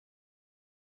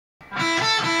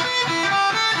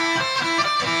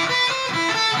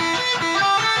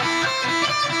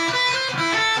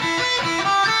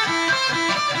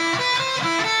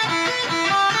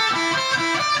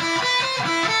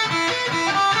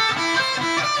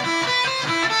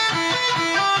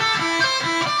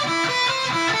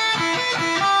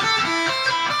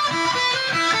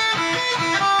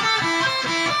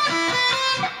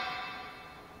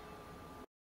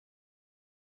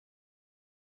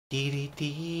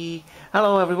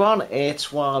Hello everyone, it's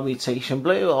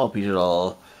Wildmutationblu. I hope you're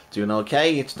all doing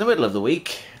okay. It's the middle of the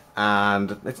week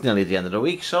and it's nearly the end of the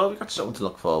week, so we've got something to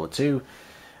look forward to.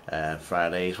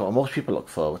 Fridays, what most people look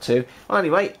forward to. Well,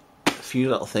 anyway, a few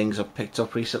little things I've picked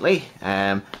up recently.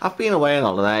 I've been away on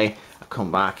holiday, I've come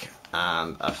back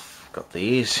and I've got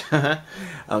these.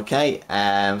 Okay,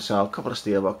 so a couple of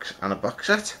steelbooks and a box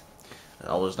set.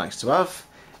 Always nice to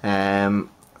have.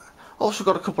 Also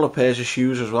got a couple of pairs of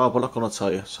shoes as well, but I'm not going to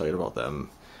tell you about them.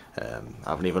 I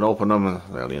haven't even opened them. I'm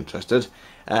really interested.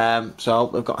 So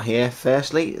we've got here,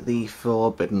 firstly, the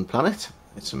Forbidden Planet.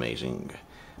 It's amazing.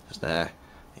 It's there.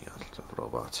 You got the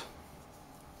robot.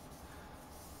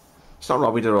 It's not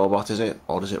Robbie the Robot, is it?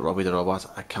 Or is it Robbie the Robot?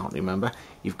 I can't remember.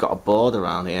 You've got a board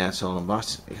around here. It's all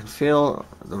embossed. You can feel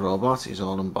the robot is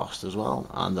all embossed as well,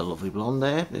 and the lovely blonde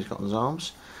there he's got in his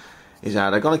arms. He's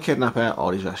either going to kidnap her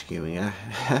or he's rescuing her.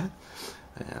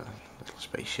 Little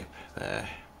spaceship there.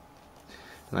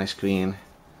 Nice green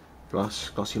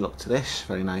glossy look to this.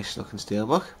 Very nice looking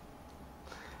steelbook.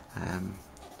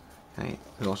 Okay,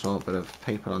 there's also a bit of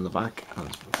paper on the back. I'm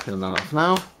peeling that off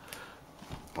now.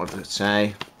 What does it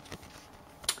say?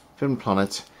 Forbidden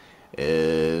Planet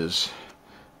is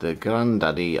the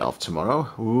granddaddy of tomorrow.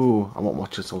 Ooh, I won't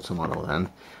watch it till tomorrow then.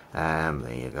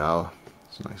 There you go.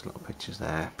 Some nice little pictures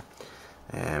there.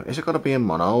 Is it going to be in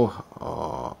mono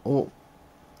or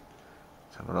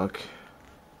let's have a look.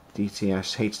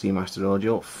 DTS HD Master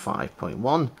Audio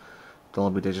 5.1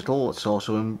 Dolby Digital. It's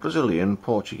also in Brazilian,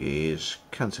 Portuguese,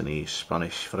 Cantonese,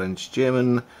 Spanish, French,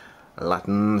 German,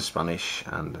 Latin, Spanish,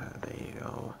 and there you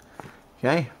go.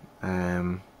 Okay,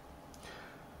 looking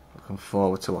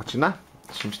forward to watching that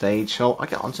at some stage. So I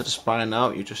get onto the spine now.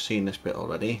 You've just seen this bit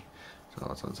already, so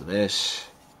it's onto this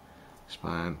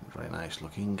spine. Very nice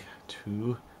looking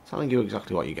too, telling you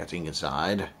exactly what you're getting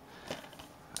inside.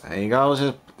 There you go,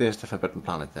 there's the Forbidden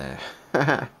Planet there.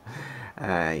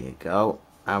 There you go.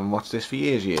 I haven't watched this for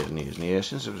years and years,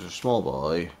 since I was a small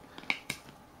boy.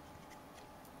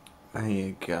 There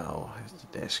you go, here's the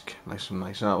disc. Some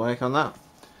nice artwork on that.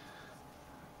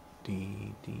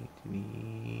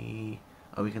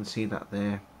 Oh, we can see that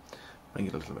there. Bring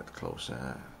it a little bit closer.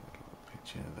 Little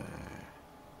picture there.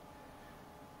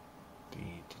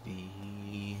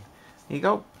 There you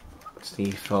go. It's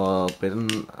the Forbidden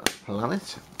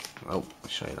Planet. Oh, I'll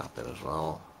show you that bit as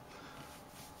well.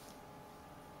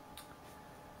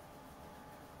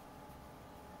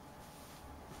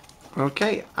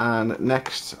 Okay, and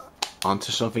next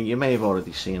onto something you may have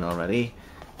already seen already.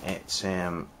 It's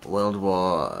World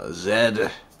War Z,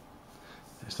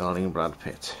 starring Brad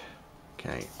Pitt.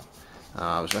 Okay,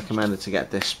 I was recommended to get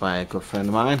this by a good friend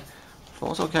of mine.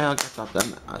 Thought, okay, I'll get that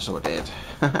then. So I did.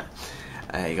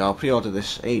 There you go. Pre-ordered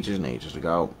this ages and ages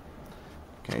ago.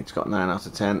 Okay, it's got 9 out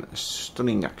of 10.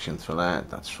 Stunning action thriller.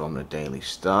 That's from the Daily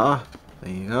Star.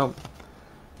 There you go.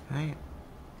 Okay.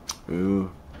 Ooh,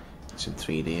 it's in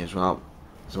 3D as well.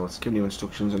 So it's giving you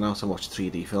instructions on how to watch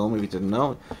 3D film. If you didn't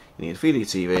know, you need a 3D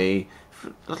TV,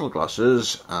 little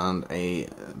glasses, and a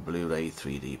Blu-ray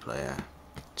 3D player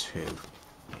too.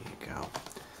 There you go.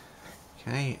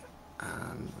 Okay,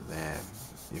 and there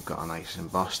you've got a nice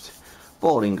embossed,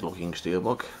 boring looking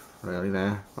steelbook. Really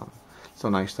there. So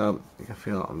nice though. You can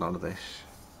feel a lot of this.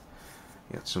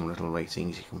 You got some little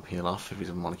ratings you can peel off if you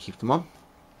didn't want to keep them on.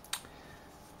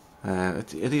 Are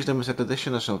these limited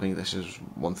edition or something? This is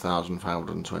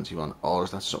 1,521, or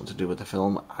is that something to do with the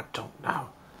film? I don't know.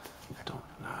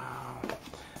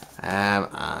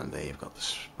 And there you've got the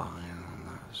spine on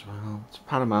that as well. It's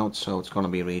Paramount, so it's going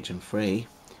to be region free.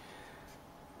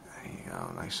 There you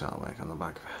go, nice artwork on the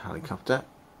back of a helicopter.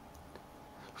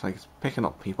 Looks like it's picking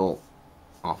up people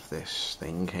off this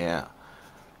thing here,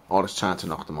 or it's trying to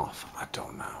knock them off. I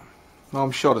don't know. No, I'm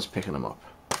sure it's picking them up.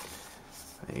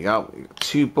 There you go. You've got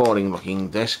 2 boring looking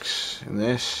discs in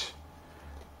this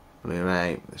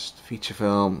Blu-ray. This feature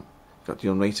film. You've got the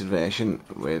unrated version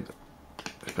with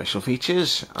special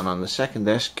features, and on the second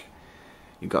disc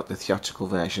you've got the theatrical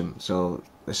version. So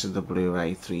this is the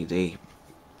Blu-ray 3D.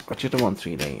 What's the other one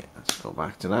 3D? Let's go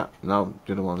back to that. No,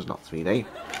 the other one's not 3D.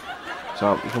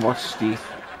 So you can watch the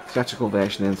theatrical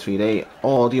version in 3D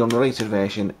or the unrated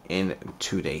version in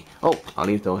 2D. Oh, I'll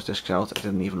leave those discs out. I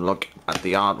didn't even look at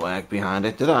the artwork behind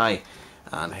it, did I?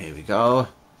 And here we go.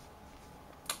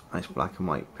 Nice black and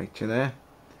white picture there.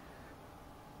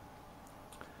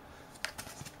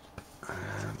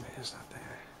 And there's that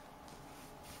there.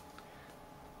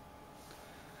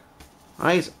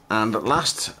 Right, and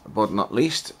last but not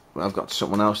least, I've got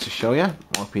something else to show you.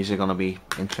 More people are going to be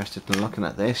interested in looking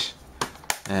at this.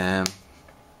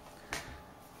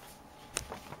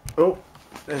 Oh,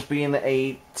 there's been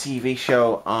a TV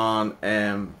show on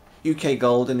UK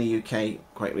Gold in the UK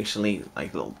quite recently,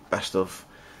 like a little best of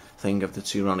thing of the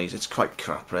Two Ronnies. It's quite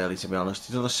crap, really, to be honest.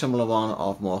 He's done a similar one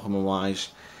of Morecambe and Wise,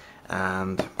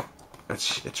 and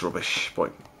it's rubbish,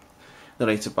 but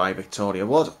narrated by Victoria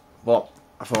Wood. But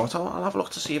I thought, oh, I'll have a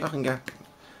look to see if I can get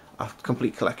a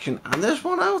complete collection, and there's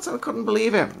one out, and I couldn't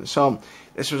believe it. So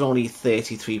this was only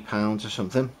 £33 or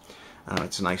something.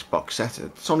 It's a nice box set.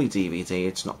 It's only DVD,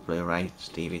 it's not Blu-ray, it's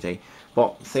DVD.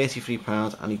 But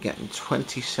 £33, and you're getting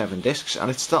 27 discs, and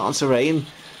it's starting to rain,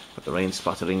 but the rain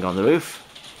splattering on the roof.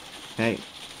 Okay,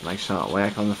 nice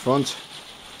artwork on the front.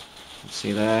 You can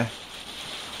see there,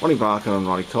 Ronnie Barker and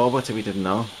Ronnie Corbett, if you didn't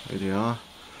know who they are.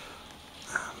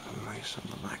 And nice on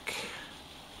the back.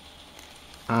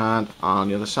 And on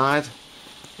the other side,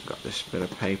 you've got this bit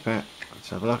of paper. Let's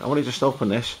have a look. I've only just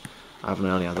opened this. I haven't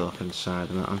really had a look inside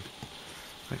and that one.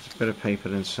 There's a bit of paper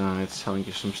inside telling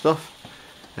you some stuff.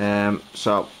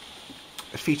 So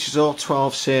it features all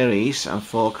 12 series and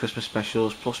 4 Christmas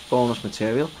specials plus bonus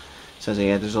material. It says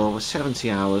here there's over 70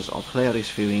 hours of hilarious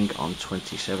viewing on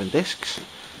 27 discs.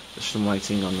 There's some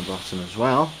writing on the bottom as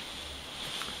well.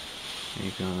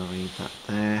 You're going to read that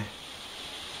there.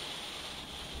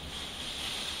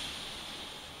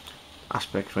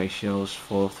 Aspect ratios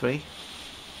 4:3.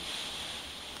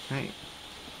 Okay.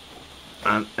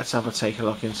 And let's have a take a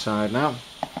look inside now.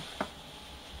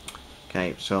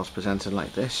 Okay, so it's presented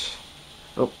like this.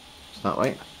 Oh, it's that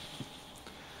way.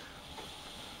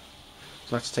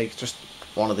 So let's take just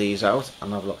one of these out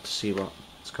and have a look to see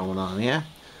what's going on here.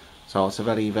 So it's a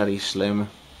very, very slim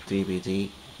DVD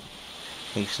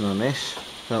casing on this.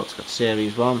 So it's got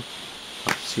series 1,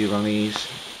 Two Ronnies,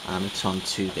 and it's on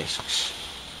 2 discs.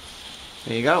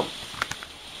 There you go.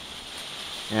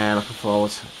 Yeah, looking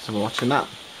forward to watching that.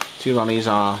 Two Ronnies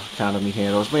are kind of my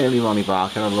heroes, mainly Ronnie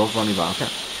Barker. I love Ronnie Barker.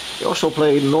 He also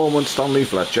played Norman Stanley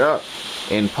Fletcher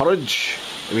in Porridge,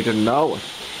 if you didn't know.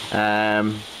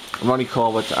 Ronnie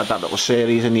Corbett had that little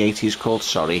series in the 80s called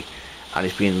Sorry, and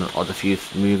he's been in other few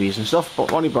movies and stuff,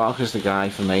 but Ronnie Barker's the guy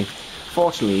for me.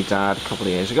 Fortunately he died a couple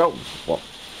of years ago, but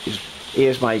he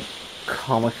is my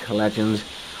comic legend,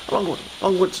 along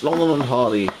with London and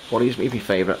Hardy, but he's my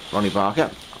favourite, Ronnie Barker,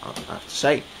 I have to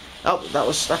say. Oh,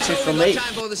 that's it from me.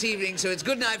 Time for this evening, so it's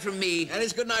good night from me. And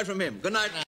it's good night from him. Good night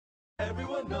now.